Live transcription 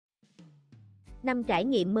5 trải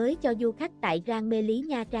nghiệm mới cho du khách tại Gran Meliá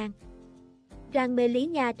Nha Trang. Gran Meliá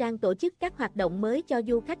Nha Trang tổ chức các hoạt động mới cho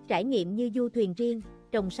du khách trải nghiệm như du thuyền riêng,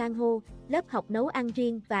 trồng san hô, lớp học nấu ăn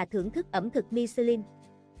riêng và thưởng thức ẩm thực Michelin.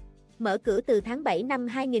 Mở cửa từ tháng 7 năm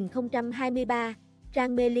 2023,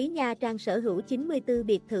 Gran Meliá Nha Trang sở hữu 94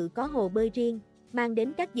 biệt thự có hồ bơi riêng, mang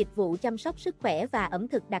đến các dịch vụ chăm sóc sức khỏe và ẩm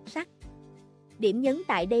thực đặc sắc. Điểm nhấn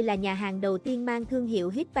tại đây là nhà hàng đầu tiên mang thương hiệu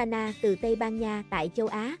Hispana từ Tây Ban Nha tại châu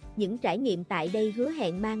Á. Những trải nghiệm tại đây hứa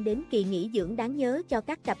hẹn mang đến kỳ nghỉ dưỡng đáng nhớ cho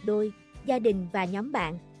các cặp đôi, gia đình và nhóm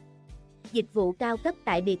bạn. Dịch vụ cao cấp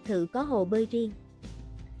tại biệt thự có hồ bơi riêng.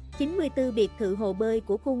 94 biệt thự hồ bơi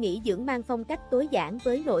của khu nghỉ dưỡng mang phong cách tối giản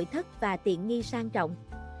với nội thất và tiện nghi sang trọng.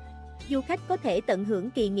 Du khách có thể tận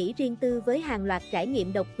hưởng kỳ nghỉ riêng tư với hàng loạt trải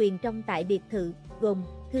nghiệm độc quyền trong tại biệt thự, gồm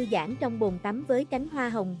thư giãn trong bồn tắm với cánh hoa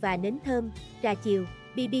hồng và nến thơm, trà chiều,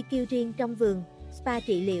 BBQ riêng trong vườn, spa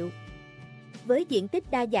trị liệu. Với diện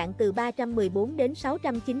tích đa dạng từ 314 đến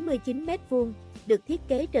 699 m2, được thiết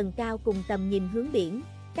kế trần cao cùng tầm nhìn hướng biển,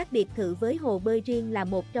 các biệt thự với hồ bơi riêng là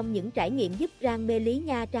một trong những trải nghiệm giúp Gran Meliá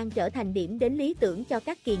Nha Trang trở thành điểm đến lý tưởng cho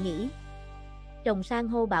các kỳ nghỉ. Trồng san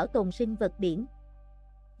hô bảo tồn sinh vật biển.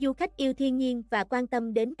 Du khách yêu thiên nhiên và quan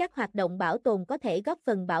tâm đến các hoạt động bảo tồn có thể góp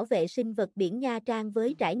phần bảo vệ sinh vật biển Nha Trang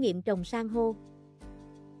với trải nghiệm trồng san hô.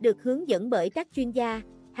 Được hướng dẫn bởi các chuyên gia,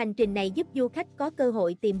 hành trình này giúp du khách có cơ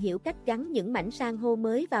hội tìm hiểu cách gắn những mảnh san hô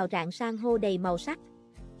mới vào rạn san hô đầy màu sắc.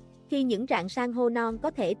 Khi những rạn san hô non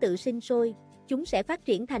có thể tự sinh sôi, chúng sẽ phát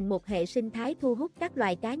triển thành một hệ sinh thái thu hút các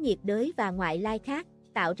loài cá nhiệt đới và ngoại lai khác,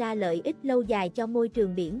 tạo ra lợi ích lâu dài cho môi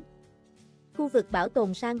trường biển. Khu vực bảo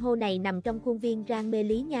tồn san hô này nằm trong khuôn viên Gran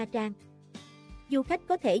Meliá Nha Trang. Du khách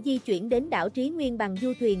có thể di chuyển đến đảo Trí Nguyên bằng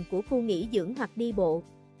du thuyền của khu nghỉ dưỡng hoặc đi bộ.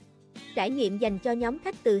 Trải nghiệm dành cho nhóm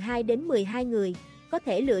khách từ 2 đến 12 người, có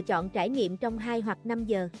thể lựa chọn trải nghiệm trong 2 hoặc 5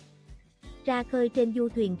 giờ. Ra khơi trên du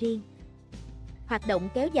thuyền riêng. Hoạt động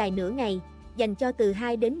kéo dài nửa ngày, dành cho từ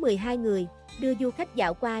 2 đến 12 người, đưa du khách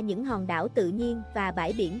dạo qua những hòn đảo tự nhiên và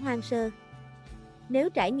bãi biển hoang sơ. Nếu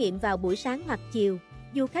trải nghiệm vào buổi sáng hoặc chiều,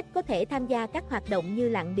 du khách có thể tham gia các hoạt động như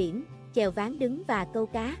lặn biển, chèo ván đứng và câu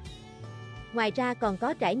cá. Ngoài ra còn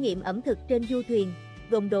có trải nghiệm ẩm thực trên du thuyền,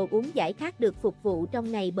 gồm đồ uống giải khát được phục vụ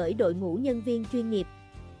trong ngày bởi đội ngũ nhân viên chuyên nghiệp.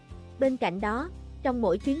 Bên cạnh đó, trong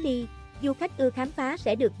mỗi chuyến đi, du khách ưa khám phá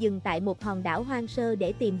sẽ được dừng tại một hòn đảo hoang sơ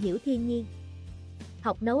để tìm hiểu thiên nhiên.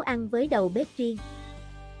 Học nấu ăn với đầu bếp riêng.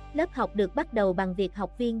 Lớp học được bắt đầu bằng việc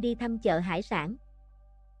học viên đi thăm chợ hải sản.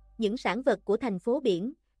 Những sản vật của thành phố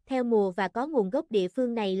biển, theo mùa và có nguồn gốc địa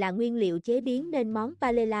phương này là nguyên liệu chế biến nên món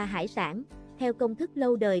paella hải sản, theo công thức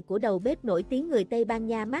lâu đời của đầu bếp nổi tiếng người Tây Ban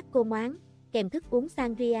Nha Marco Moán, kèm thức uống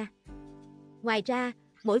sangria. Ngoài ra,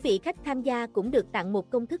 mỗi vị khách tham gia cũng được tặng một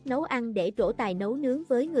công thức nấu ăn để trổ tài nấu nướng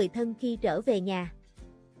với người thân khi trở về nhà.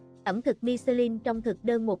 Ẩm thực Michelin trong thực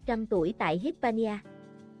đơn 100 tuổi tại Hispana.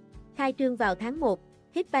 Khai trương vào tháng 1,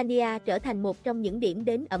 Hispana trở thành một trong những điểm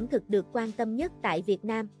đến ẩm thực được quan tâm nhất tại Việt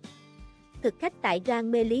Nam. Thực khách tại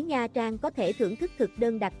Gran Meliá Nha Trang có thể thưởng thức thực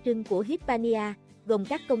đơn đặc trưng của Hispana, gồm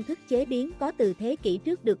các công thức chế biến có từ thế kỷ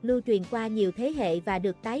trước được lưu truyền qua nhiều thế hệ và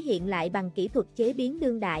được tái hiện lại bằng kỹ thuật chế biến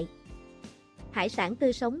đương đại. Hải sản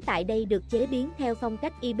tươi sống tại đây được chế biến theo phong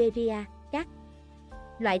cách Iberia, các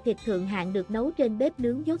loại thịt thượng hạng được nấu trên bếp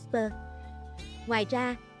nướng Josper. Ngoài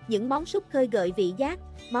ra, những món súp khơi gợi vị giác,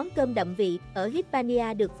 món cơm đậm vị ở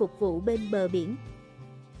Hispana được phục vụ bên bờ biển.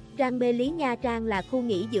 Gran Meliá Nha Trang là khu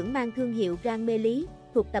nghỉ dưỡng mang thương hiệu Gran Meliá,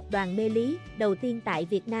 thuộc tập đoàn Meliá, đầu tiên tại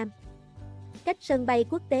Việt Nam. Cách sân bay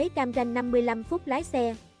quốc tế Cam Ranh 55 phút lái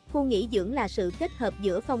xe, khu nghỉ dưỡng là sự kết hợp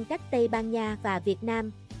giữa phong cách Tây Ban Nha và Việt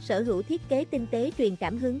Nam, sở hữu thiết kế tinh tế truyền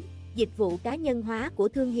cảm hứng, dịch vụ cá nhân hóa của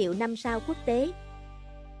thương hiệu 5 sao quốc tế.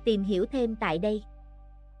 Tìm hiểu thêm tại đây.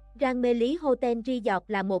 Gran Meliá Hotel Resort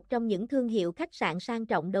là một trong những thương hiệu khách sạn sang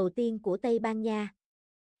trọng đầu tiên của Tây Ban Nha.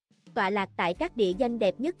 Tọa lạc tại các địa danh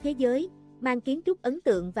đẹp nhất thế giới, mang kiến trúc ấn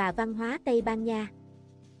tượng và văn hóa Tây Ban Nha.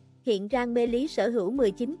 Hiện Gran Meliá sở hữu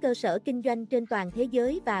 19 cơ sở kinh doanh trên toàn thế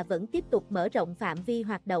giới và vẫn tiếp tục mở rộng phạm vi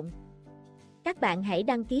hoạt động. Các bạn hãy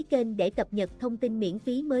đăng ký kênh để cập nhật thông tin miễn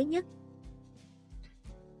phí mới nhất.